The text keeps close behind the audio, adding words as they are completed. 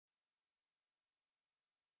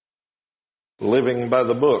Living by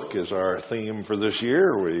the book is our theme for this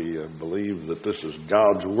year. We believe that this is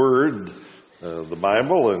God's Word, the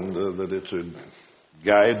Bible, and that it's a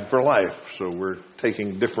guide for life. So we're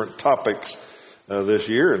taking different topics this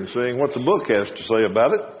year and seeing what the book has to say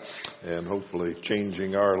about it, and hopefully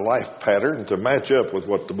changing our life pattern to match up with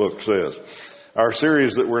what the book says. Our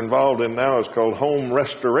series that we're involved in now is called Home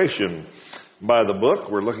Restoration by the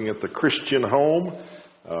Book. We're looking at the Christian home.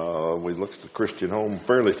 We look at the Christian home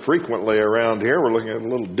fairly frequently around here. We're looking at it a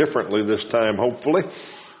little differently this time, hopefully.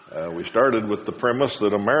 We started with the premise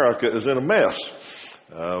that America is in a mess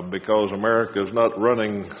because America is not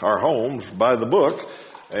running our homes by the book,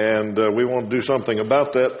 and we want to do something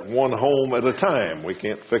about that one home at a time. We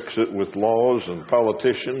can't fix it with laws and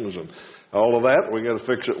politicians and all of that. We got to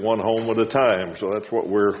fix it one home at a time. So that's what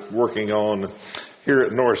we're working on here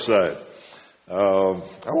at Northside.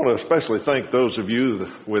 I want to especially thank those of you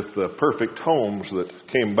with the perfect homes that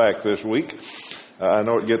came back this week. I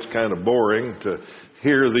know it gets kind of boring to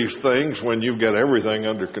hear these things when you've got everything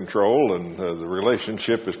under control and the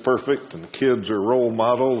relationship is perfect and the kids are role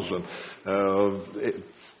models. And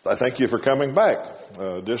I thank you for coming back.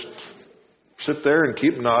 Just sit there and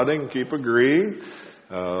keep nodding, keep agreeing.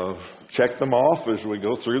 Check them off as we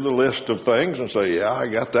go through the list of things and say, yeah, I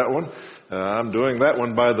got that one. I'm doing that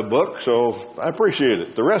one by the book, so I appreciate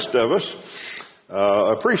it. The rest of us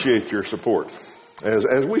appreciate your support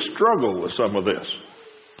as we struggle with some of this,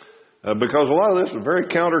 because a lot of this is very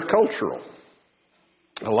countercultural.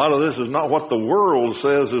 A lot of this is not what the world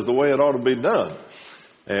says is the way it ought to be done,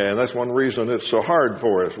 and that's one reason it's so hard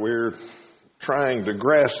for us. We're trying to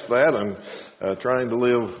grasp that and trying to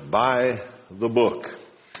live by the book.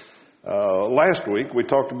 Last week we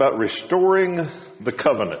talked about restoring the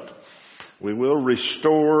covenant. We will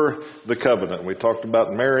restore the covenant. We talked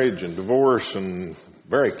about marriage and divorce and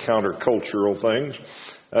very countercultural things.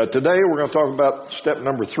 Today we're going to talk about step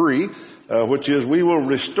number 3, which is we will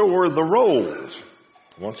restore the roles.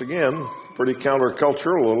 Once again, pretty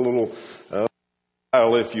countercultural, a little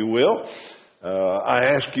style, if you will.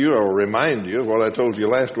 I ask you, or remind you of what I told you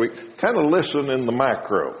last week, kind of listen in the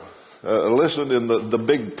macro. Listen in the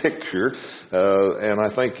big picture, and I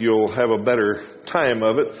think you'll have a better time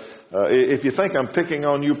of it. If you think I'm picking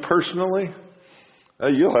on you personally,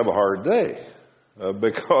 you'll have a hard day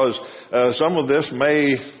because some of this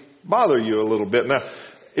may bother you a little bit. Now,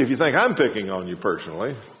 if you think I'm picking on you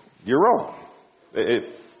personally, you're wrong.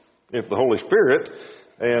 If the Holy Spirit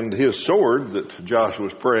and His sword that Josh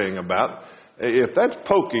was praying about, if that's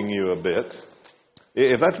poking you a bit,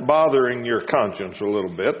 if that's bothering your conscience a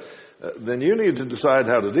little bit, then you need to decide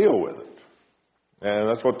how to deal with it. And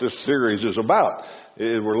that's what this series is about.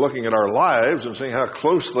 We're looking at our lives and seeing how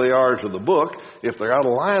close they are to the book. If they're out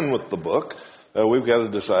of line with the book, we've got to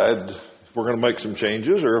decide if we're going to make some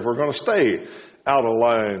changes or if we're going to stay out of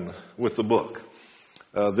line with the book.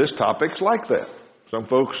 This topic's like that. Some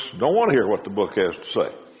folks don't want to hear what the book has to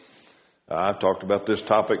say. I've talked about this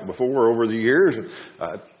topic before over the years. And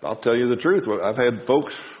I'll tell you the truth. I've had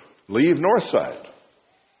folks leave Northside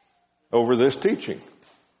over this teaching.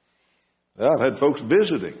 I've had folks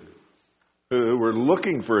visiting who were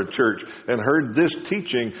looking for a church and heard this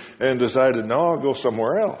teaching and decided, no, I'll go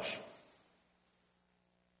somewhere else.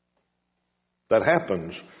 That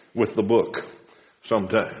happens with the book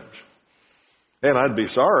sometimes. And I'd be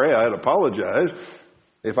sorry, I'd apologize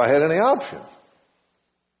if I had any option.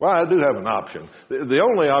 Well, I do have an option. The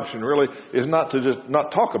only option really is not to just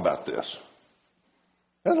not talk about this.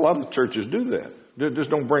 And a lot of churches do that. They just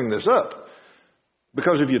don't bring this up.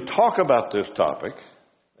 Because if you talk about this topic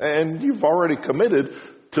and you've already committed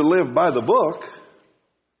to live by the book,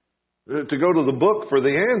 to go to the book for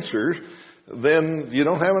the answers, then you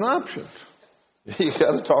don't have an option. You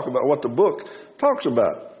got to talk about what the book talks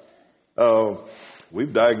about.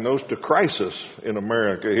 We've diagnosed a crisis in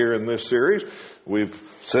America here in this series. We've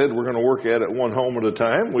said we're going to work at it one home at a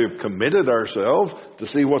time. We've committed ourselves to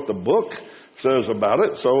see what the book says about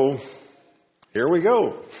it. So here we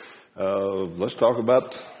go. Let's talk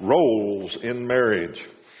about roles in marriage.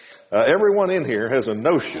 Everyone in here has a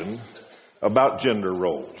notion about gender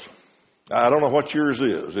roles. I don't know what yours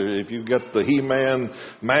is. If you've got the He-Man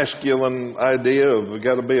masculine idea of we've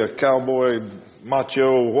got to be a cowboy,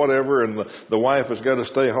 macho, whatever, and the wife has got to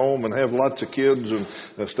stay home and have lots of kids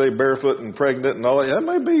and stay barefoot and pregnant and all that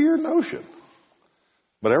may be your notion.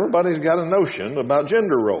 But everybody's got a notion about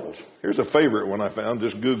gender roles. Here's a favorite one I found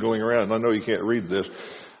just Googling around. And I know you can't read this,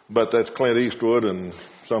 but that's Clint Eastwood and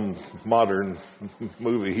some modern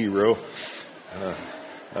movie hero.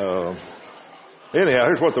 Anyhow,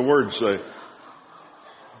 here's what the words say.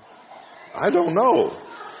 I don't know.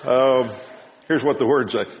 Here's what the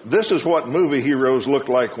words say. This is what movie heroes looked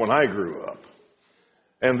like when I grew up.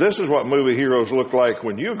 And this is what movie heroes look like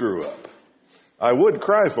when you grew up. I would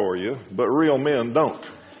cry for you, but real men don't.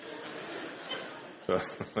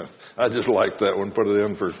 I just like that one, put it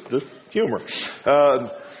in for just humor.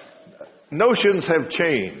 Notions have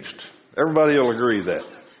changed. Everybody will agree that.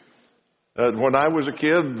 When I was a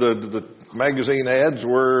kid, the magazine ads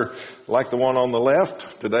were like the one on the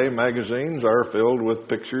left. Today, magazines are filled with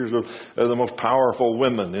pictures of the most powerful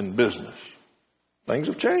women in business. Things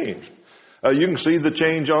have changed. You can see the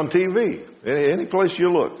change on TV. Any place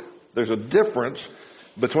you look, there's a difference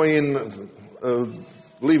between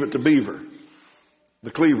Leave It to Beaver,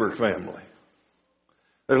 the Cleaver family.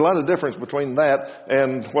 There's a lot of difference between that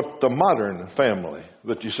and what the modern family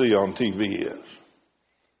that you see on TV is.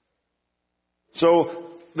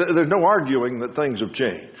 So there's no arguing that things have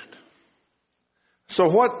changed. So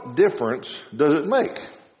what difference does it make?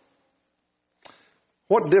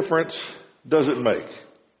 What difference does it make?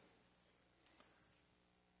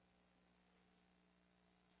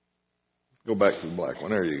 Go back to the black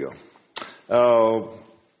one. There you go.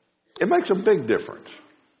 It makes a big difference.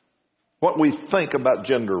 What we think about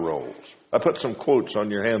gender roles. I put some quotes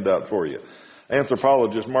on your handout for you.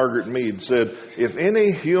 Anthropologist Margaret Mead said, if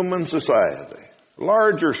any human society,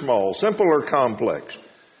 large or small, simple or complex,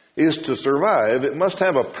 is to survive, it must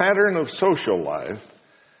have a pattern of social life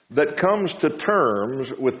that comes to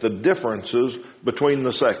terms with the differences between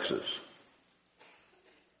the sexes.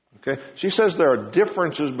 Okay? She says there are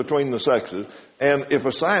differences between the sexes, and if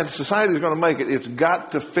a society is going to make it, it's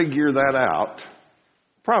got to figure that out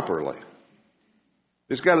properly.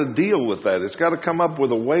 It's got to deal with that. It's got to come up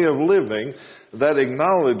with a way of living that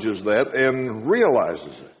acknowledges that and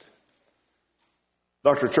realizes it.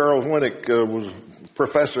 Dr. Charles Winnick was a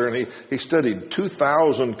professor, and he studied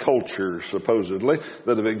 2,000 cultures, supposedly,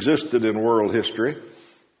 that have existed in world history.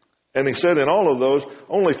 And he said in all of those,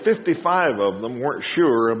 only 55 of them weren't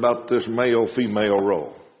sure about this male-female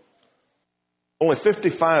role. Only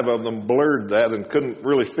 55 of them blurred that and couldn't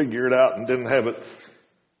really figure it out and didn't have it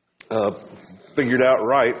figured out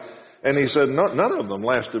right. And he said none of them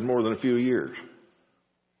lasted more than a few years.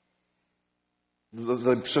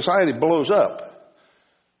 The society blows up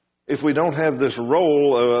if we don't have this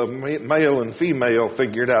role of male and female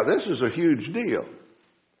figured out. This is a huge deal.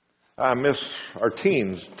 I miss our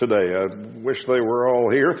teens today. I wish they were all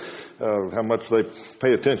here. How much they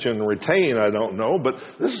pay attention and retain, I don't know, but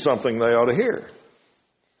this is something they ought to hear.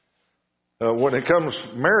 When it comes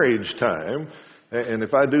marriage time, and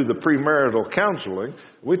if I do the premarital counseling,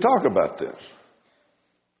 we talk about this.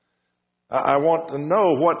 I want to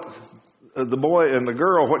know what the boy and the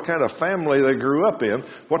girl, what kind of family they grew up in,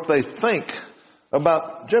 what they think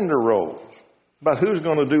about gender roles, about who's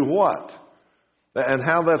going to do what, and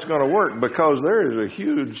how that's going to work, because there is a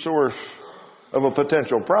huge source of a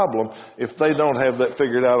potential problem if they don't have that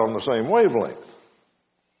figured out on the same wavelength.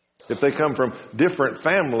 If they come from different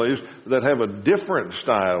families that have a different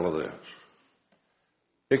style of this,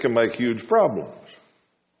 it can make huge problems.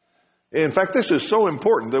 In fact, this is so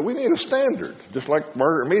important that we need a standard. Just like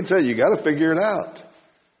Margaret Mead said, you got to figure it out.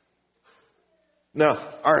 Now,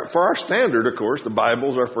 for our standard, of course, the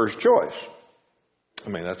Bible's our first choice. I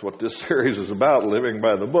mean, that's what this series is about, living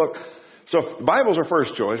by the book. So the Bible's our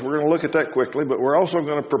first choice. We're going to look at that quickly, but we're also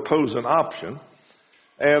going to propose an option.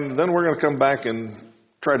 And then we're going to come back and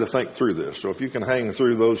try to think through this. So if you can hang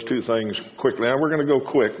through those two things quickly. Now, we're going to go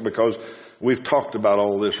quick because we've talked about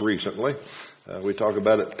all this recently. We talk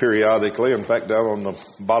about it periodically. In fact, down on the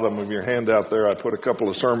bottom of your handout there, I put a couple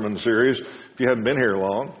of sermon series. If you hadn't been here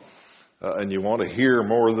long and you want to hear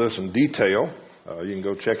more of this in detail, you can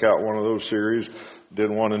go check out one of those series. Did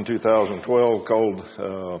one in 2012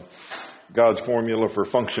 called God's Formula for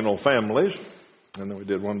Functional Families. And then we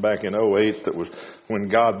did one back in 2008 that was When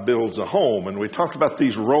God Builds a Home. And we talked about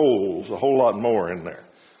these roles a whole lot more in there.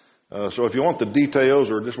 So if you want the details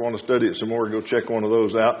or just want to study it some more, go check one of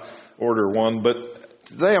those out, order one. But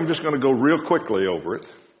today I'm just going to go real quickly over it.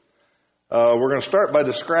 We're going to start by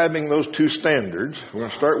describing those two standards. We're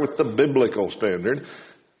going to start with the biblical standard.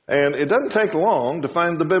 And it doesn't take long to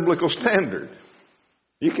find the biblical standard.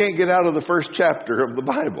 You can't get out of the first chapter of the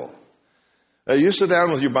Bible. You sit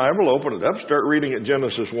down with your Bible, open it up, start reading at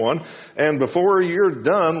Genesis 1, and before you're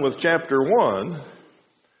done with chapter 1,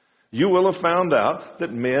 you will have found out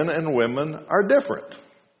that men and women are different.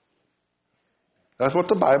 That's what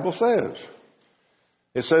the Bible says.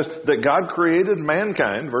 It says that God created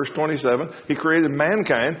mankind, verse 27, He created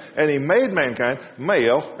mankind, and He made mankind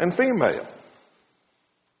male and female.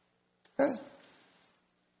 Okay?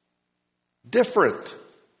 Different.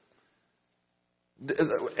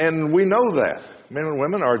 And we know that. Men and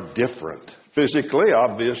women are different. Physically,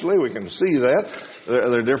 obviously, we can see that.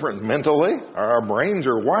 They're different mentally. Our brains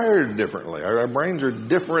are wired differently. Our brains are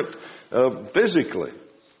different physically.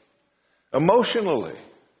 Emotionally.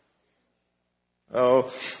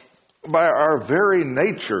 By our very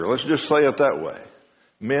nature, let's just say it that way,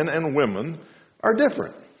 men and women are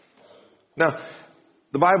different. Now,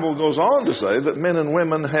 the Bible goes on to say that men and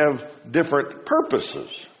women have different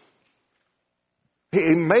purposes.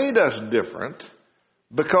 He made us different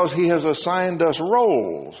because He has assigned us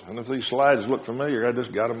roles. And if these slides look familiar, I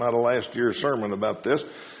just got them out of last year's sermon about this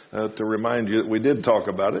to remind you that we did talk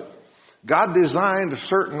about it. God designed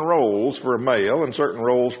certain roles for a male and certain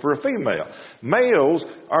roles for a female. Males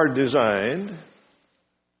are designed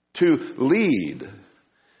to lead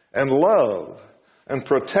and love and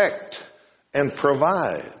protect and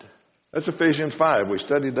provide. That's Ephesians 5. We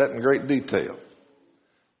studied that in great detail.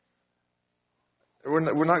 We're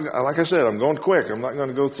not, like I said, I'm going quick. I'm not going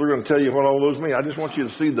to go through and tell you what all those mean. I just want you to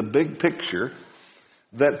see the big picture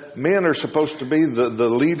that men are supposed to be the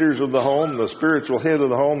leaders of the home, the spiritual head of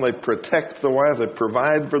the home. They protect the wife. They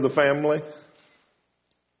provide for the family.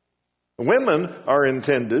 Women are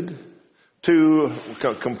intended to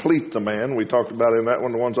complete the man. We talked about in that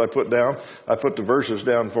one, the ones I put down. I put the verses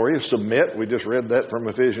down for you. Submit. We just read that from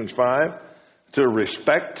Ephesians 5. To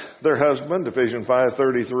respect their husband, Ephesians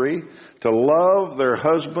 5:33. To love their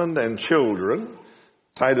husband and children,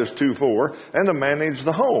 Titus 2:4. And to manage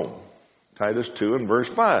the home, Titus 2 and verse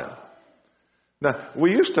 5. Now,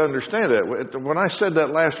 we used to understand that. When I said that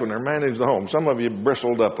last one, or manage the home, some of you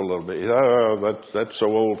bristled up a little bit. Oh, that's so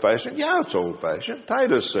old-fashioned. Yeah, it's old-fashioned.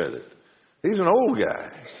 Titus said it. He's an old guy.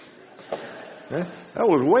 Yeah, that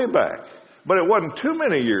was way back. But it wasn't too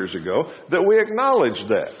many years ago that we acknowledged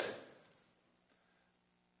that.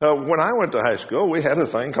 When I went to high school, we had a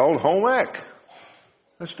thing called home ec.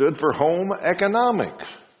 That stood for home economics.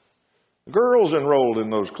 Girls enrolled in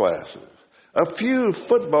those classes. A few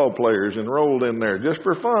football players enrolled in there just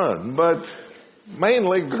for fun, but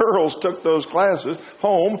mainly girls took those classes.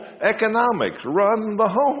 Home economics, run the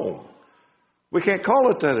home. We can't call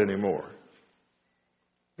it that anymore.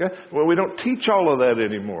 Okay? Well, we don't teach all of that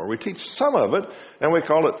anymore. We teach some of it, and we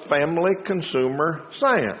call it family consumer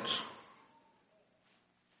science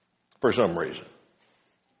for some reason.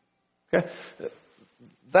 Okay?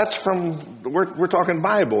 That's from, we're talking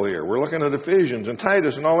Bible here. We're looking at Ephesians and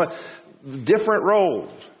Titus and all that. Different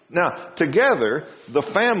roles. Now, together, the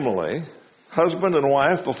family, husband and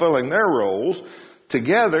wife fulfilling their roles,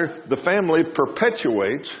 together, the family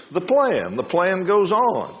perpetuates the plan. The plan goes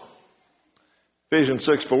on. Ephesians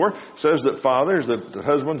 6:4 says that fathers, that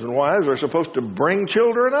husbands and wives are supposed to bring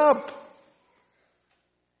children up.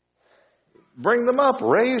 Bring them up,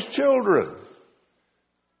 raise children.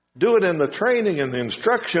 Do it in the training and the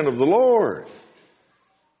instruction of the Lord.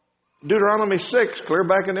 Deuteronomy 6, clear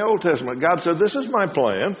back in the Old Testament, God said, this is my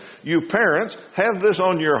plan. You parents have this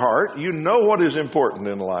on your heart. You know what is important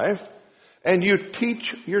in life. And you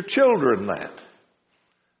teach your children that.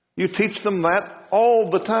 You teach them that all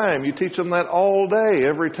the time. You teach them that all day,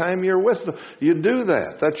 every time you're with them. You do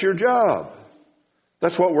that. That's your job.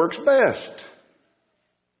 That's what works best.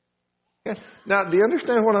 Okay. Now, do you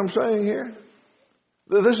understand what I'm saying here?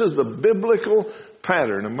 This is the biblical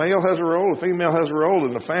pattern. A male has a role, a female has a role,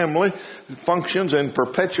 and the family functions and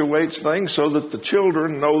perpetuates things so that the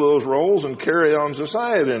children know those roles and carry on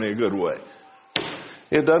society in a good way.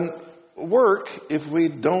 It doesn't work if we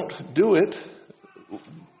don't do it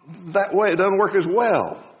that way. It doesn't work as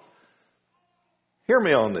well. Hear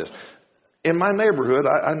me on this. In my neighborhood,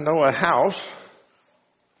 I know a house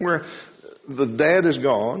where the dad is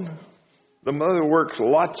gone. The mother works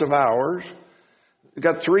lots of hours.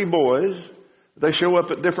 Got 3 boys. They show up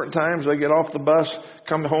at different times. They get off the bus,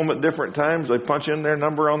 come home at different times. They punch in their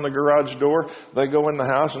number on the garage door. They go in the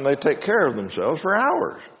house and they take care of themselves for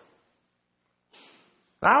hours.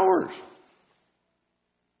 Hours.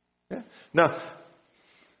 Yeah. Now,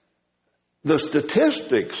 the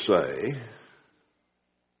statistics say,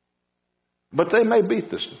 but they may beat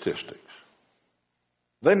the statistics.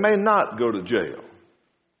 They may not go to jail.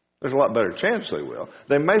 There's a lot better chance they will.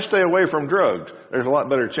 They may stay away from drugs. There's a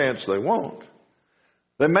lot better chance they won't.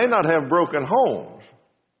 They may not have broken homes.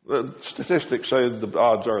 The statistics say the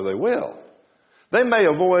odds are they will. They may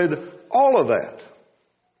avoid all of that.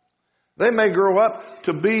 They may grow up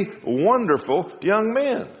to be wonderful young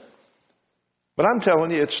men. But I'm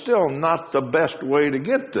telling you, it's still not the best way to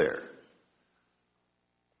get there.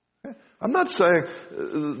 I'm not saying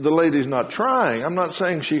the lady's not trying. I'm not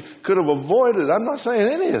saying she could have avoided it. I'm not saying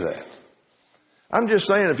any of that. I'm just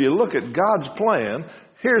saying if you look at God's plan,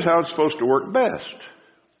 Here's how it's supposed to work best.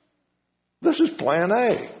 This is plan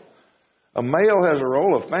A. A male has a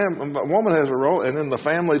role, a woman has a role, and in the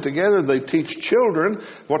family together they teach children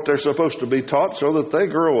what they're supposed to be taught so that they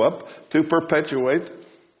grow up to perpetuate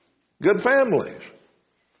good families.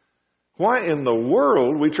 Why in the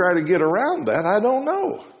world we try to get around that, I don't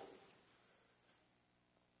know.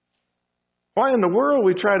 Why in the world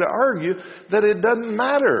we try to argue that it doesn't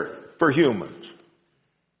matter for humans?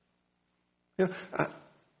 You know,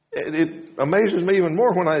 it amazes me even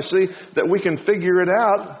more when I see that we can figure it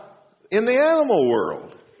out in the animal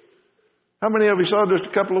world. How many of you saw just a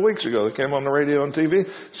couple of weeks ago that came on the radio and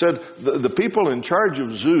TV, said the people in charge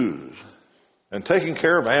of zoos and taking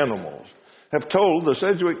care of animals have told the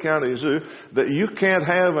Sedgwick County Zoo that you can't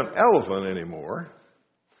have an elephant anymore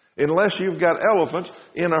unless you've got elephants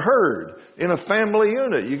in a herd, in a family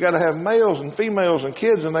unit. You got to have males and females and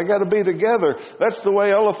kids, and they got to be together. That's the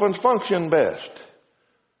way elephants function best.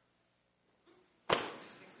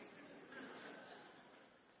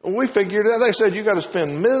 We figured out, they said you got to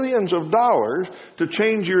spend millions of dollars to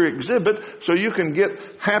change your exhibit so you can get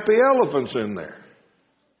happy elephants in there.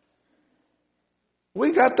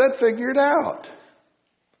 We got that figured out.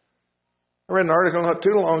 I read an article not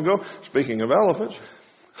too long ago, speaking of elephants.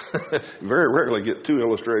 Very rarely get two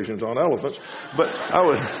illustrations on elephants, but I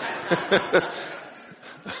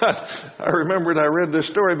remembered I read this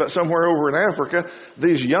story about somewhere over in Africa,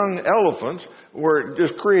 these young elephants were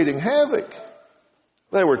just creating havoc.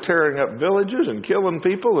 They were tearing up villages and killing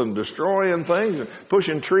people and destroying things and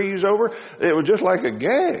pushing trees over. It was just like a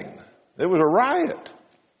gang. It was a riot.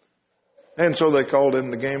 And so they called in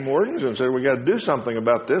the game wardens and said, we got to do something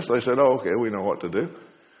about this. They said, oh, okay, we know what to do.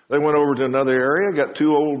 They went over to another area, got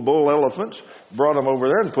two old bull elephants, brought them over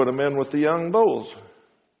there and put them in with the young bulls.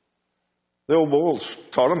 The old bulls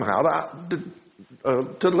taught them how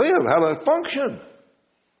to live, how to function,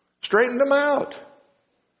 straightened them out.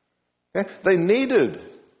 Okay? They needed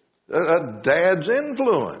a dad's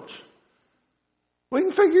influence. We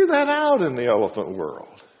can figure that out in the elephant world.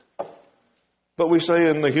 But we say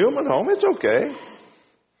in the human home, it's okay.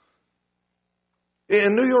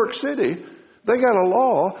 In New York City, they got a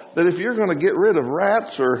law that if you're going to get rid of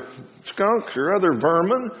rats or skunks or other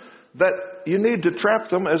vermin, that you need to trap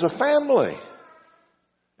them as a family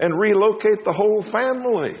and relocate the whole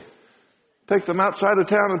family. Take them outside of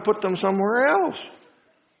town and put them somewhere else.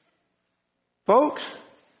 Folks,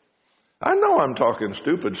 I know I'm talking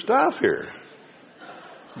stupid stuff here,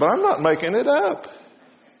 but I'm not making it up.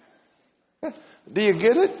 Do you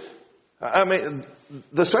get it? I mean,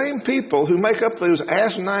 the same people who make up those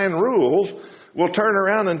asinine rules will turn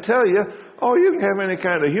around and tell you, oh, you can have any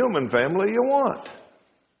kind of human family you want.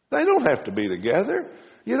 They don't have to be together.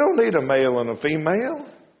 You don't need a male and a female.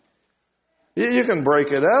 You can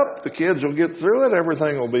break it up. The kids will get through it.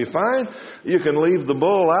 Everything will be fine. You can leave the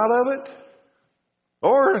bull out of it.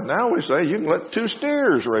 Or now we say you can let two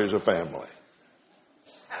steers raise a family.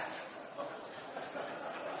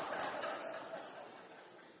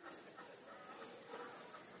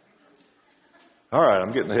 All right,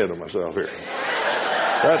 I'm getting ahead of myself here.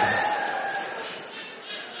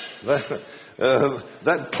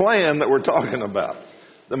 That plan that we're talking about,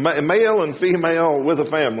 the male and female with a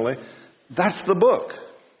family, that's the book.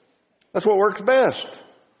 That's what works best.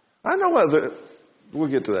 I know we'll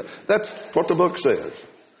get to that. That's what the book says.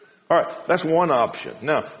 All right, that's one option.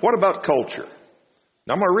 Now, what about culture?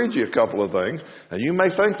 Now, I'm going to read you a couple of things, and you may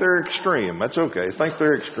think they're extreme. That's okay. Think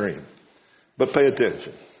they're extreme. But pay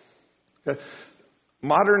attention. Okay?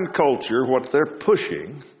 Modern culture, what they're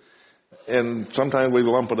pushing, and sometimes we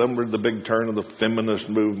lump it under the big term of the feminist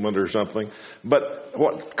movement or something, but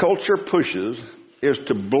what culture pushes is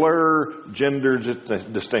to blur gender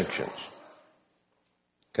distinctions.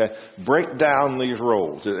 Okay? Break down these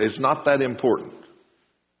roles. It's not that important.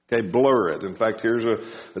 Okay? Blur it. In fact, here's a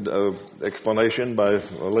explanation by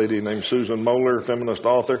a lady named Susan Moeller, feminist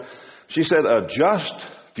author. She said a just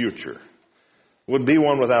future would be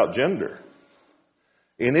one without gender.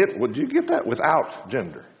 In it, would you get that? Without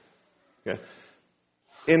gender. Okay?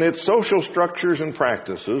 In its social structures and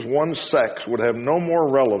practices, one's sex would have no more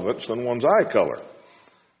relevance than one's eye color.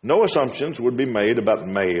 No assumptions would be made about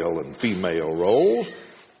male and female roles.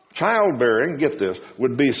 Childbearing, get this,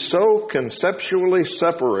 would be so conceptually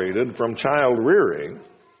separated from child rearing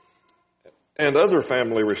and other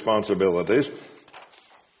family responsibilities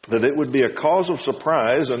that it would be a cause of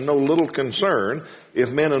surprise and no little concern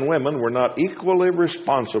if men and women were not equally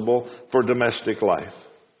responsible for domestic life.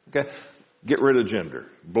 Okay? Get rid of gender.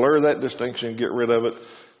 Blur that distinction, get rid of it.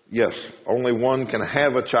 Yes, only one can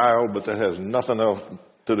have a child, but that has nothing else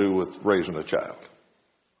to do with raising a child.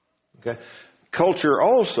 Okay? Culture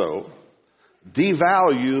also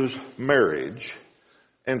devalues marriage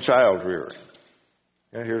and child rearing.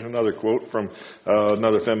 Here's another quote from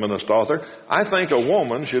another feminist author. I think a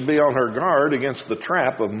woman should be on her guard against the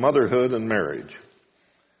trap of motherhood and marriage.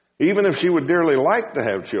 Even if she would dearly like to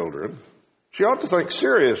have children, she ought to think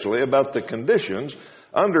seriously about the conditions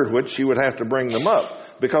under which she would have to bring them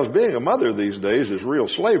up, because being a mother these days is real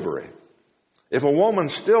slavery. If a woman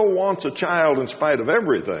still wants a child in spite of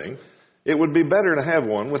everything, it would be better to have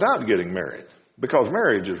one without getting married, because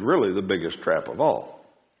marriage is really the biggest trap of all.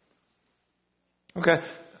 Okay.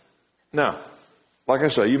 Now, like I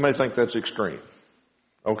say, you may think that's extreme.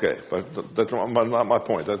 Okay, but that's not my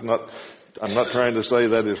point. I'm not trying to say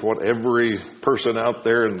that is what every person out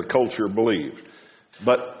there in the culture believes.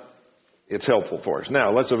 But it's helpful for us.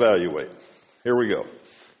 Now, let's evaluate. Here we go.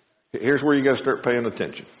 Here's where you got to start paying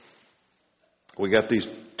attention. We got these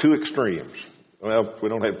two extremes. Well, we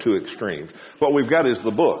don't have two extremes. What we've got is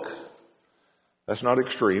the book. That's not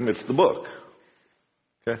extreme, it's the book.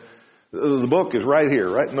 Okay? The book is right here,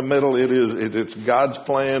 right in the middle. It's God's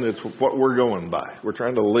plan. It's what we're going by. We're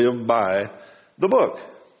trying to live by the book.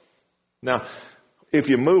 Now, if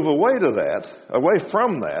you move away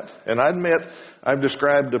from that, and I admit I've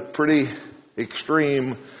described a pretty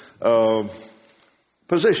extreme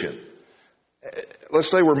position.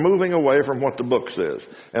 Let's say we're moving away from what the book says.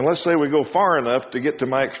 And let's say we go far enough to get to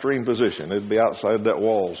my extreme position. It'd be outside that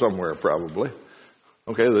wall somewhere probably.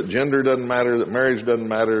 Okay, that gender doesn't matter, that marriage doesn't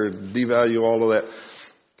matter, devalue all of that.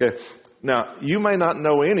 Okay, now, you may not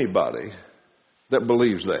know anybody that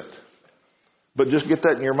believes that. But just get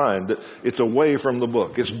that in your mind, that it's away from the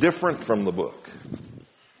book. It's different from the book.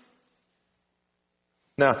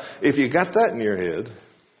 Now, if you got that in your head,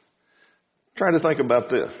 try to think about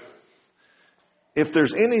this. If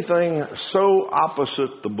there's anything so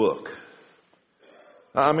opposite the book,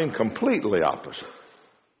 I mean completely opposite,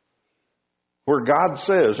 where God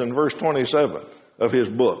says in verse 27 of his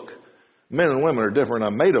book, men and women are different, I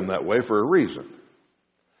made them that way for a reason.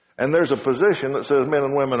 And there's a position that says men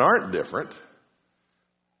and women aren't different,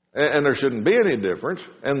 and there shouldn't be any difference,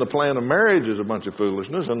 and the plan of marriage is a bunch of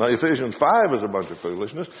foolishness, and Ephesians 5 is a bunch of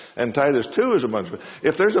foolishness, and Titus 2 is a bunch of...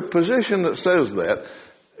 If there's a position that says that,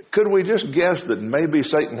 could we just guess that maybe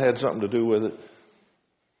Satan had something to do with it?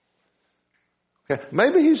 Okay.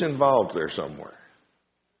 Maybe he's involved there somewhere.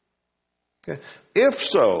 Okay. If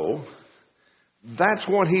so, that's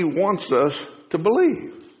what he wants us to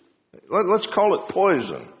believe. Let's call it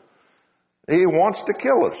poison. He wants to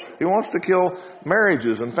kill us. He wants to kill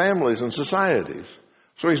marriages and families and societies.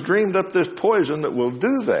 So he's dreamed up this poison that will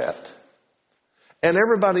do that. And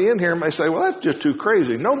everybody in here may say, well, that's just too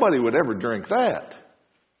crazy. Nobody would ever drink that.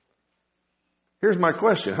 Here's my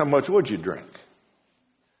question. How much would you drink?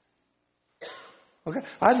 Okay.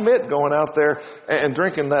 I admit going out there and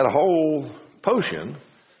drinking that whole potion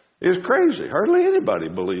is crazy. Hardly anybody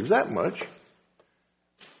believes that much.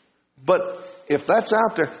 But if that's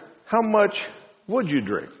out there, how much would you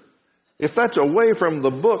drink? If that's away from the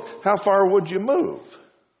book, how far would you move?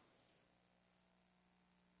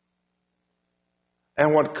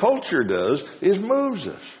 And what culture does is moves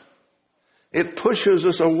us. It pushes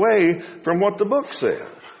us away from what the book says.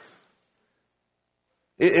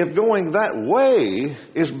 If going that way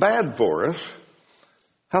is bad for us,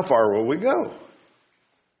 how far will we go?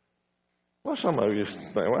 Well, some of you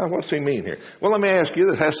think, well, what's he mean here? Well, let me ask you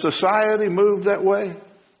this. Has society moved that way?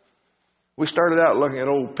 We started out looking at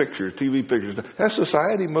old pictures, TV pictures. Has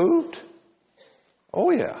society moved?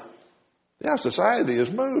 Oh, yeah. Yeah, society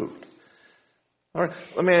has moved. All right,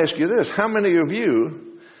 let me ask you this. How many of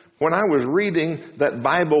you, when I was reading that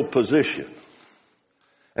Bible position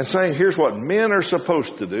and saying, here's what men are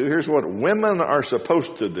supposed to do, here's what women are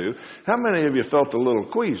supposed to do, how many of you felt a little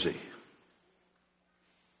queasy?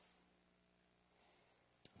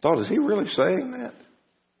 Thought, is he really saying that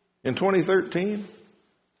in 2013?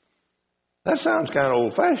 That sounds kind of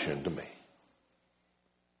old-fashioned to me.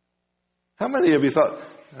 How many of you thought,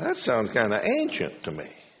 that sounds kind of ancient to me?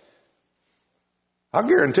 I'll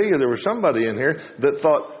guarantee you there was somebody in here that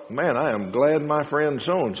thought, man, I am glad my friend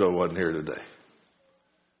so-and-so wasn't here today.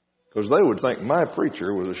 Because they would think my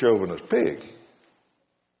preacher was a chauvinist pig.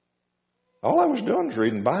 All I was doing was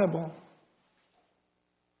reading the Bible.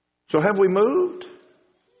 So have we moved?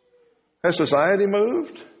 Has society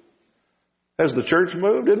moved? Has the church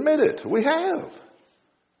moved? Admit it. We have.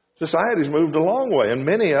 Society's moved a long way, and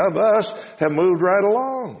many of us have moved right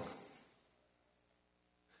along.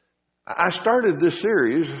 I started this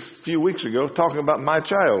series a few weeks ago talking about my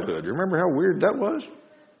childhood. You remember how weird that was?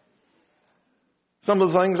 Some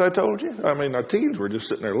of the things I told you? I mean, our teens were just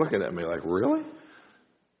sitting there looking at me like, really?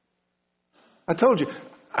 I told you,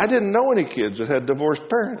 I didn't know any kids that had divorced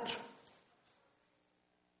parents.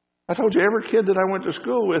 I told you every kid that I went to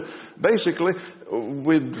school with, basically,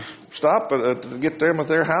 we'd stop to get them at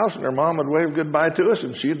their house, and their mom would wave goodbye to us,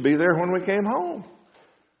 and she'd be there when we came home.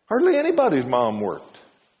 Hardly anybody's mom worked.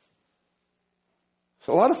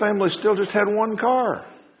 So a lot of families still just had one car.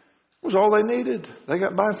 It was all they needed. They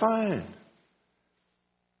got by fine.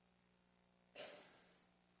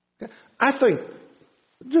 I think,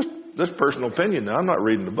 just this personal opinion, now I'm not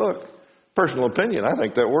reading the book, personal opinion, I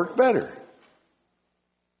think that worked better.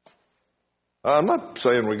 I'm not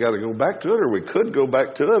saying we got to go back to it, or we could go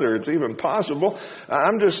back to it, or it's even possible.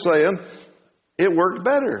 I'm just saying it worked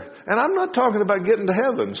better. And I'm not talking about getting to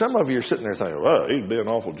heaven. Some of you are sitting there thinking, well, he's being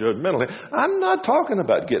awful judgmental. I'm not talking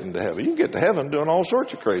about getting to heaven. You can get to heaven doing all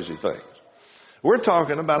sorts of crazy things. We're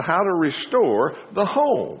talking about how to restore the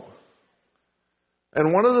home.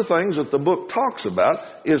 And one of the things that the book talks about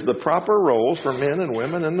is the proper roles for men and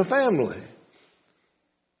women in the family.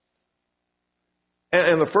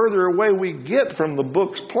 And the further away we get from the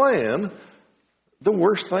book's plan, the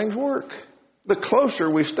worse things work. The closer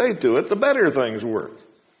we stay to it, the better things work.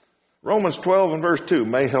 Romans 12 and verse 2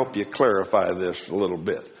 may help you clarify this a little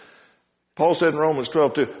bit. Paul said in Romans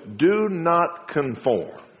 12:2, do not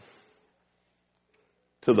conform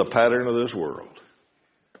to the pattern of this world.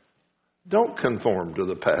 Don't conform to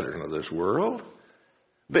the pattern of this world.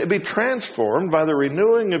 Be transformed by the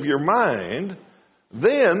renewing of your mind.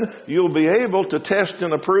 Then you'll be able to test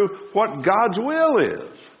and approve what God's will is.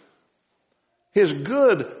 His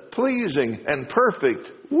good, pleasing, and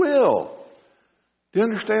perfect will. Do you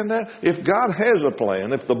understand that? If God has a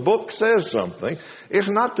plan, if the book says something, it's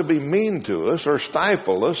not to be mean to us or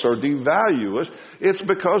stifle us or devalue us. It's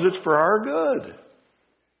because it's for our good.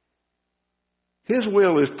 His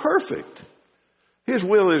will is perfect. His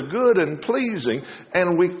will is good and pleasing,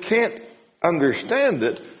 and we can't understand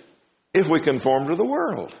it if we conform to the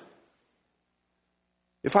world.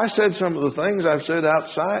 If I said some of the things I've said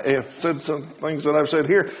outside, if said some things that I've said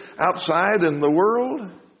here outside in the world,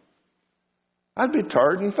 I'd be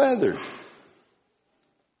tarred and feathered.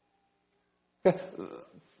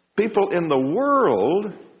 People in the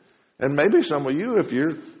world, and maybe some of you, if you're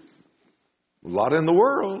a lot in the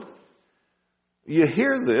world, you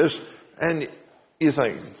hear this and you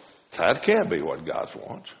think, that can't be what God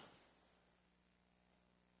wants.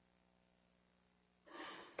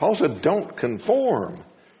 Paul said, don't conform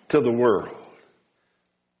to the world.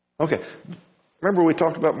 Okay, remember we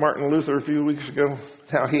talked about Martin Luther a few weeks ago?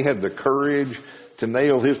 How he had the courage to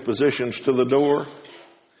nail his positions to the door?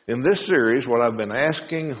 In this series, what I've been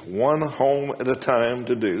asking one home at a time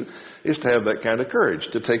to do is to have that kind of courage,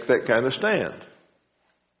 to take that kind of stand.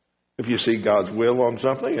 If you see God's will on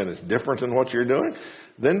something and it's different than what you're doing,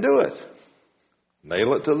 then do it.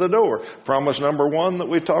 Nail it to the door. Promise number 1 that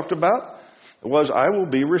we talked about was, I will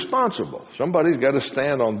be responsible. Somebody's got to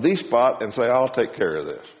stand on the spot and say, I'll take care of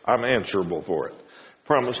this. I'm answerable for it.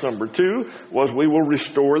 Promise number 2 was, we will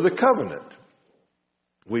restore the covenant.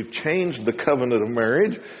 We've changed the covenant of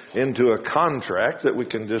marriage into a contract that we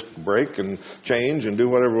can just break and change and do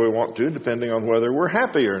whatever we want to, depending on whether we're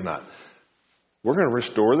happy or not. We're going to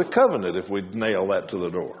restore the covenant if we nail that to the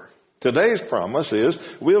door. Today's promise is,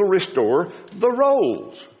 we'll restore the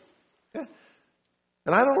roles. Yeah.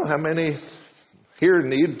 And I don't know how many here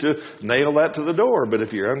need to nail that to the door, but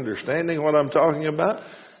if you're understanding what I'm talking about,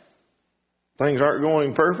 things aren't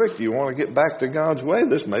going perfect, you want to get back to God's way,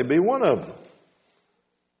 this may be one of them.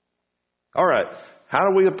 All right, how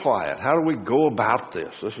do we apply it? How do we go about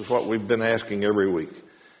this? This is what we've been asking every week.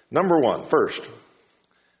 Number 1, first,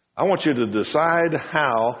 I want you to decide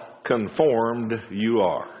how conformed you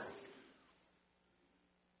are.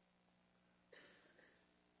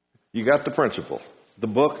 You got the principle. The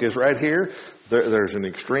book is right here. There's an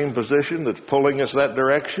extreme position that's pulling us that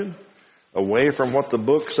direction, away from what the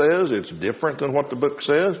book says. It's different than what the book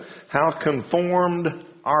says. How conformed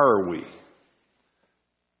are we?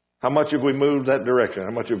 How much have we moved that direction?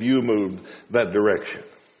 How much have you moved that direction?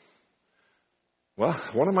 Well,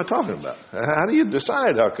 what am I talking about? How do you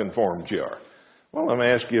decide how conformed you are? Well, let me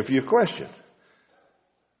ask you a few questions.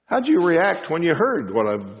 How'd you react when you heard what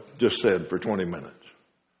I just said for 20 minutes?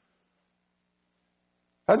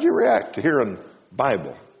 How'd you react to hearing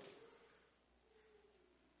Bible?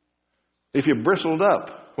 If you bristled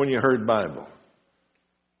up when you heard Bible?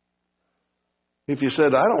 If you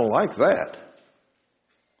said, I don't like that?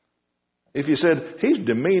 If you said, he's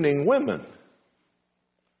demeaning women?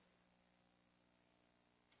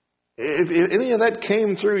 If any of that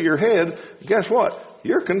came through your head, guess what?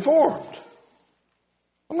 You're conformed.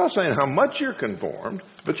 I'm not saying how much you're conformed,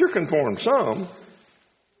 but you're conformed some.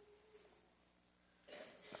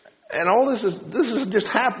 And all this has just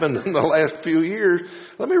happened in the last few years.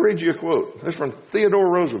 Let me read you a quote. This is from Theodore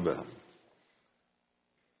Roosevelt.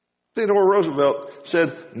 Theodore Roosevelt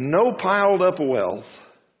said, "No piled up wealth,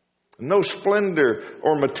 no splendor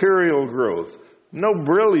or material growth, no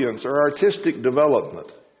brilliance or artistic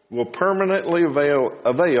development will permanently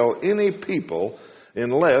avail any people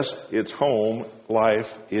unless its home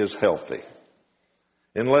life is healthy.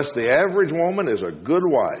 Unless the average woman is a good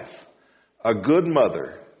wife, a good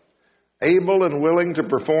mother, able and willing to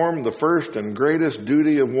perform the first and greatest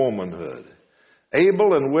duty of womanhood,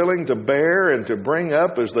 able and willing to bear and to bring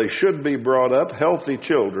up as they should be brought up healthy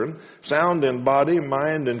children, sound in body,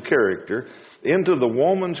 mind, and character, into the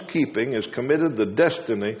woman's keeping is committed the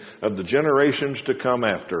destiny of the generations to come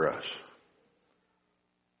after us."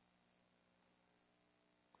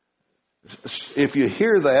 If you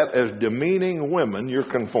hear that as demeaning women, you're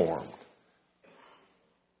conformed.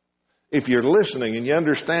 If you're listening and you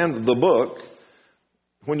understand the book,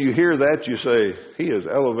 when you hear that, you say, he is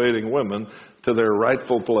elevating women to their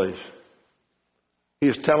rightful place. He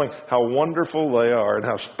is telling how wonderful they are and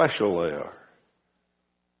how special they are.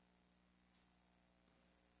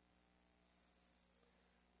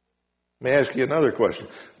 Let me ask you another question.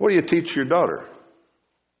 What do you teach your daughter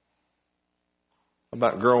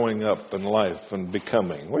about growing up in life and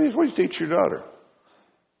becoming? What do you teach your daughter?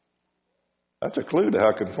 That's a clue to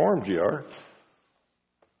how conformed you are.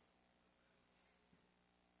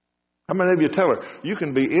 How many of you tell her, you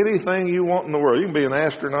can be anything you want in the world. You can be an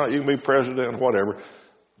astronaut, you can be president, whatever,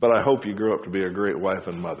 but I hope you grow up to be a great wife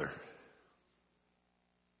and mother.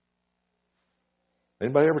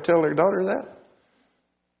 Anybody ever tell their daughter that?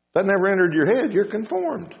 That never entered your head. You're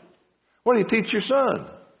conformed. What do you teach your son?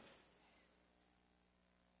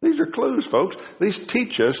 These are clues, folks. These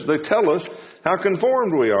teach us, they tell us how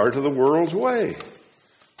conformed we are to the world's way.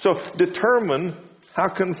 So determine how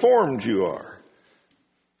conformed you are.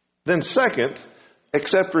 Then second,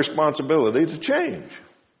 accept responsibility to change.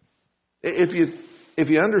 If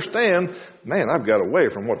you understand, man, I've got away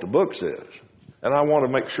from what the book says, and I want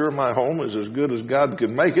to make sure my home is as good as God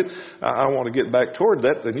can make it, I want to get back toward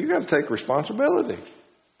that, then you got to take responsibility.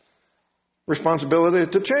 Responsibility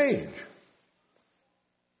to change.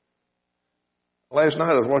 Last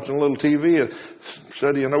night I was watching a little TV and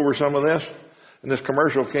studying over some of this, and this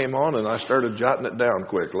commercial came on, and I started jotting it down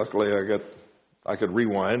quick. Luckily I could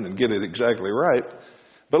rewind and get it exactly right.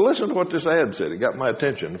 But listen to what this ad said. It got my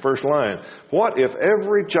attention. The first line, what if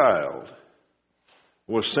every child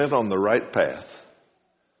was sent on the right path?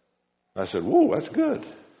 I said, whoa, that's good.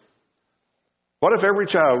 What if every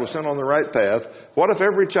child was sent on the right path? What if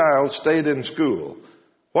every child stayed in school?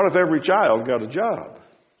 What if every child got a job?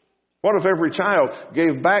 What if every child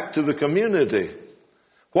gave back to the community?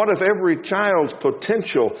 What if every child's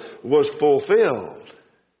potential was fulfilled?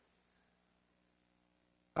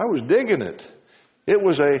 I was digging it. It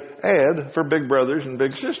was an ad for big brothers and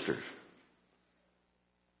big sisters.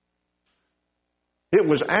 It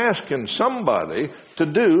was asking somebody to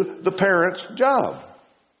do the parent's job.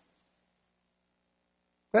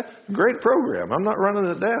 That's a great program. I'm not running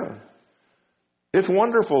it down. It's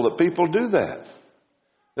wonderful that people do that.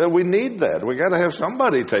 That we need that. We got to have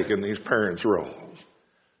somebody taking these parents' roles.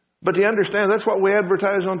 But do you understand that's what we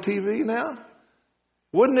advertise on TV now?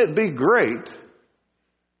 Wouldn't it be great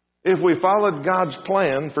if we followed God's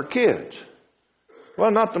plan for kids?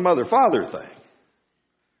 Well, not the mother-father thing.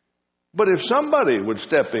 But if somebody would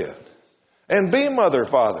step in and be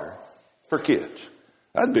mother-father for kids,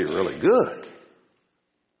 that'd be really good.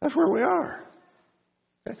 That's where we are.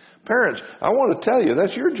 Okay? Parents, I want to tell you,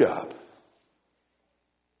 that's your job.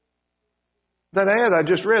 That ad I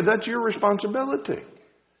just read, that's your responsibility.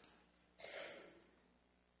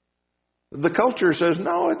 The culture says,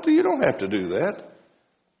 no, you don't have to do that.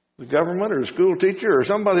 The government or the school teacher or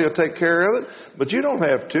somebody will take care of it, but you don't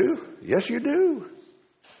have to. Yes, you do.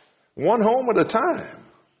 One home at a time.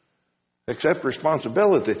 Accept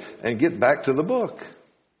responsibility and get back to the book.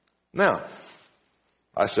 Now,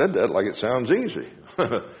 I said that like it sounds easy.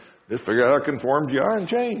 Just figure out how conformed you are and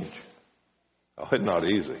change. Oh, it's not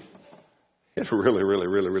easy. It's really, really,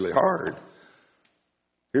 really, really hard.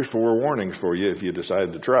 Here's 4 warnings for you if you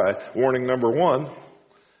decide to try. Warning number 1,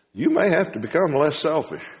 you may have to become less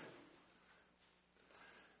selfish.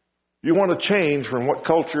 You want to change from what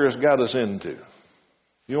culture has got us into.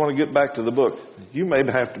 You want to get back to the book. You may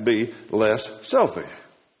have to be less selfish.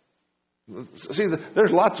 See,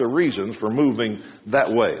 there's lots of reasons for moving that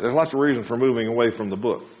way. There's lots of reasons for moving away from the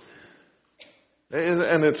book.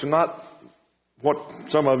 And it's not what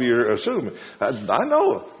some of you are assuming. I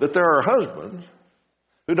know that there are husbands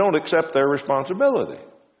who don't accept their responsibility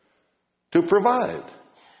to provide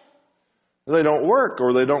They don't work,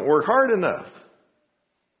 or they don't work hard enough.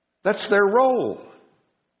 That's their role.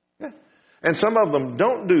 Yeah. And some of them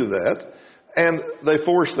don't do that, and they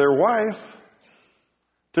force their wife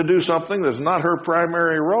to do something that's not her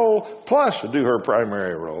primary role, plus to do her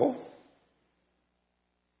primary role.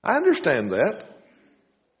 I understand that.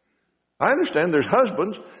 I understand there's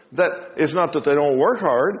husbands that it's not that they don't work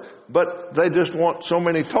hard, but they just want so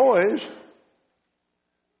many toys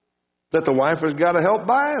that the wife has got to help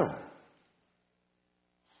buy them.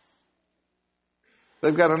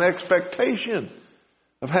 They've got an expectation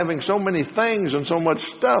of having so many things and so much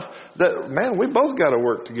stuff that, man, we both got to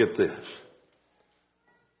work to get this.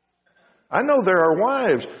 I know there are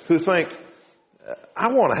wives who think, I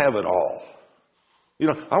want to have it all. You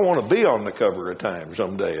know, I want to be on the cover of Time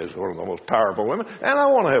someday as one of the most powerful women, and I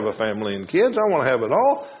want to have a family and kids. I want to have it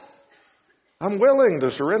all. I'm willing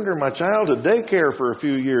to surrender my child to daycare for a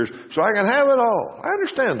few years so I can have it all. I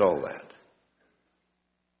understand all that.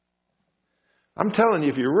 I'm telling you,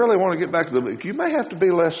 if you really want to get back to the book, you may have to be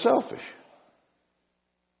less selfish.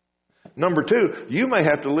 Number two, you may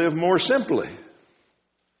have to live more simply.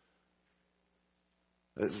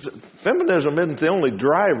 Feminism isn't the only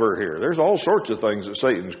driver here. There's all sorts of things that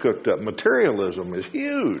Satan's cooked up. Materialism is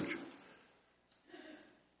huge.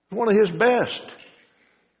 One of his best.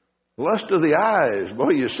 Lust of the eyes.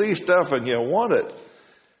 Boy, you see stuff and you want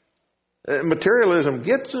it. Materialism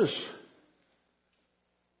gets us.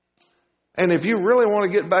 And if you really want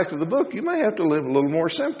to get back to the book, you may have to live a little more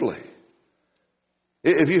simply.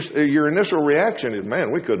 If your initial reaction is,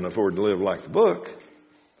 man, we couldn't afford to live like the book.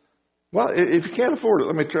 Well, if you can't afford it,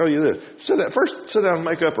 let me tell you this. First, sit down and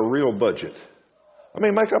make up a real budget.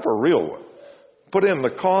 Make up a real one. Put in the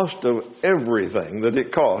cost of everything that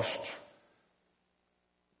it costs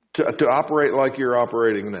to operate like you're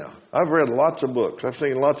operating now. I've read lots of books. I've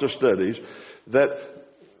seen lots of studies that,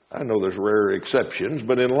 I know there's rare exceptions,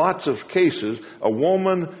 but in lots of cases, a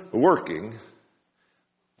woman working,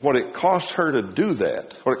 what it costs her to do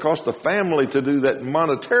that, what it costs the family to do that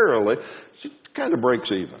monetarily, she kind of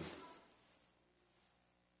breaks even.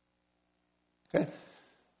 Okay?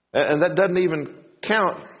 And that doesn't even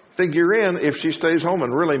figure in if she stays home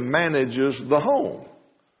and really manages the home.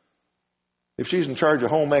 If she's in charge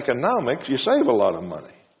of home economics, you save a lot of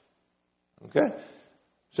money. Okay?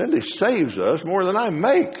 Cindy saves us more than I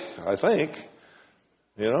make, I think.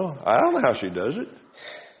 I don't know how she does it.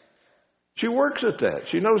 She works at that.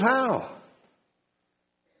 She knows how.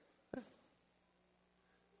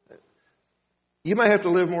 You may have to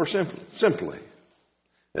live more simply.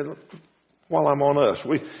 While I'm on us,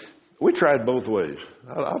 we tried both ways.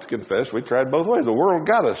 I'll confess, we tried both ways. The world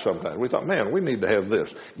got us sometimes. We thought, man, we need to have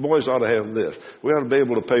this. Boys ought to have this. We ought to be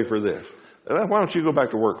able to pay for this. Why don't you go back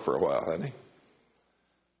to work for a while, honey?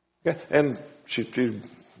 Okay. And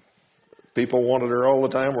people wanted her all the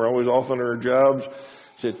time. We're always offering her jobs.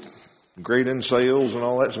 She's great in sales and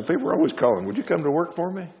all that. So people were always calling, would you come to work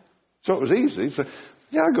for me? So it was easy. So,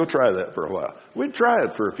 yeah, I'll go try that for a while. We'd try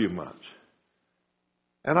it for a few months.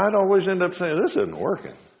 And I'd always end up saying, this isn't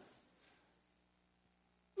working.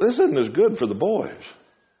 This isn't as good for the boys.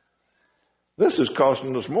 This is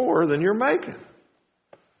costing us more than you're making.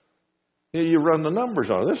 You run the numbers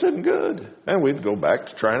on it. This isn't good. And we'd go back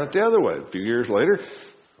to trying it the other way. A few years later,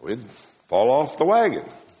 we'd fall off the wagon.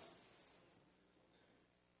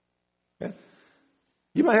 Okay?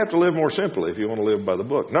 You may have to live more simply if you want to live by the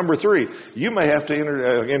book. Number three, you may have to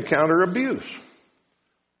encounter abuse.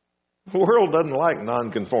 The world doesn't like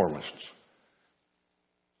nonconformists.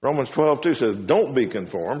 Romans 12:2 says, don't be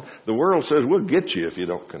conformed. The world says, we'll get you if you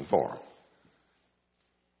don't conform.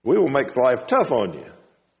 We will make life tough on you.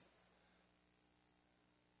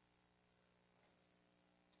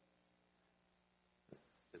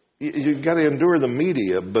 You've got to endure the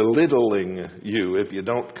media belittling you if you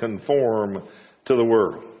don't conform to the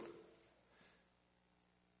world.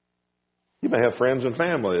 You may have friends and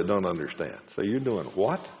family that don't understand. So you're doing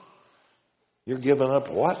what? You're giving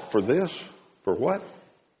up what for this? For what?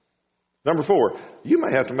 Number four, you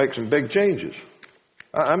may have to make some big changes.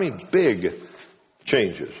 I mean big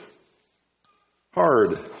changes.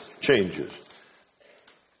 Hard changes.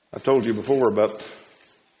 I told you before about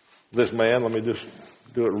this man. Let me just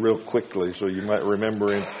do it real quickly so you might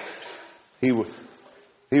remember him. He was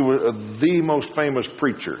the most famous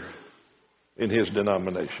preacher in his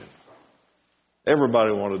denomination.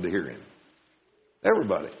 Everybody wanted to hear him.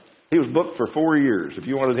 Everybody. He was booked for 4 years. If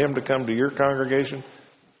you wanted him to come to your congregation,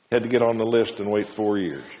 you had to get on the list and wait 4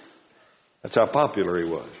 years. That's how popular he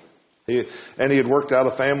was. He had worked out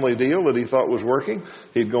a family deal that he thought was working.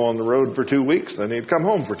 He'd go on the road for 2 weeks, then he'd come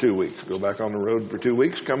home for 2 weeks. Go back on the road for 2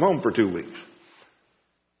 weeks, come home for 2 weeks.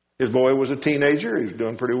 His boy was a teenager. He was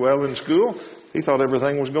doing pretty well in school. He thought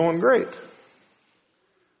everything was going great.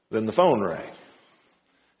 Then the phone rang.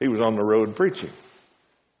 He was on the road preaching.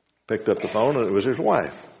 Picked up the phone, and it was his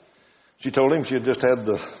wife. She told him she had just had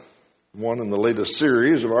the one in the latest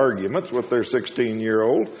series of arguments with their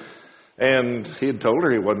 16-year-old, and he had told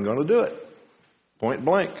her he wasn't going to do it. Point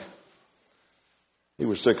blank. He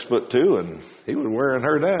was 6'2", and he was wearing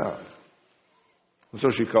her down. And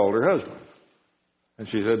so she called her husband. And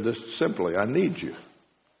she said this simply, I need you.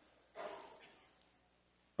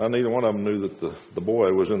 Neither one of them knew that the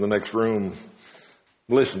boy was in the next room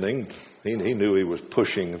listening. He knew he was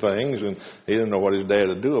pushing things, and he didn't know what his dad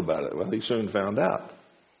would do about it. Well, he soon found out.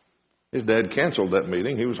 His dad canceled that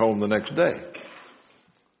meeting. He was home the next day.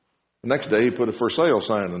 The next day, he put a for sale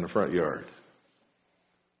sign in the front yard.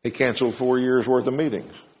 He canceled 4 years' worth of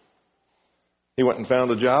meetings. He went and found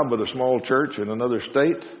a job at a small church in another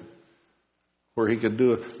state where he could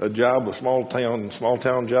do a job, a small town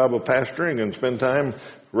job of pastoring and spend time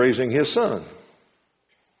raising his son.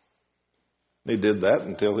 He did that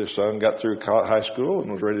until his son got through high school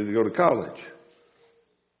and was ready to go to college.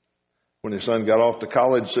 When his son got off to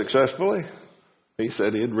college successfully, he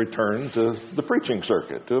said he'd return to the preaching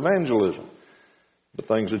circuit, to evangelism. But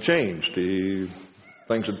things had changed.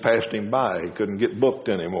 Things had passed him by. He couldn't get booked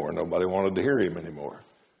anymore. Nobody wanted to hear him anymore.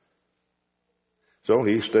 So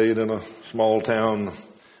he stayed in a small town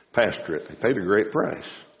pastorate. He paid a great price.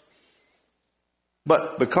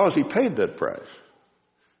 But because he paid that price,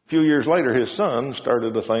 a few years later, his son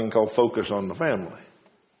started a thing called Focus on the Family.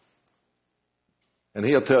 And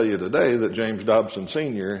he'll tell you today that James Dobson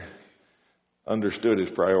Sr. understood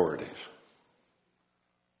his priorities.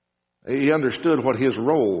 He understood what his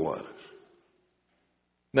role was.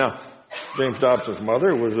 Now, James Dobson's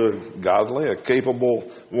mother was a godly, a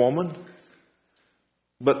capable woman,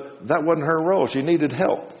 but that wasn't her role. She needed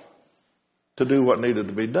help to do what needed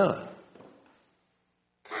to be done.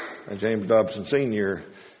 And James Dobson Sr.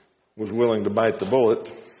 was willing to bite the bullet,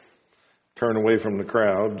 turn away from the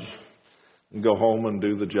crowds, and go home and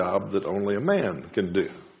do the job that only a man can do,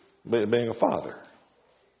 being a father.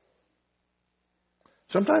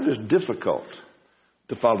 Sometimes it's difficult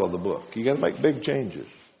to follow the book. You got to make big changes.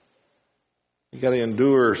 You got to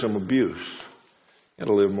endure some abuse. You got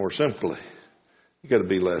to live more simply. You got to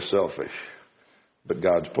be less selfish. But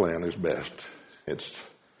God's plan is best. It's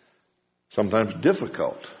sometimes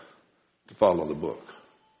difficult to follow the book,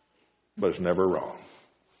 but it's never wrong.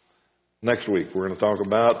 Next week, we're going to talk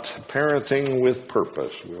about parenting with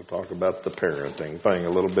purpose. We'll talk about the parenting thing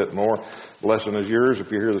a little bit more. The lesson is yours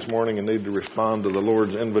if you're here this morning and need to respond to the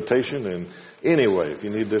Lord's invitation. And anyway, if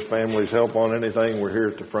you need this family's help on anything, we're here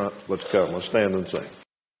at the front. Let's come. Let's stand and sing.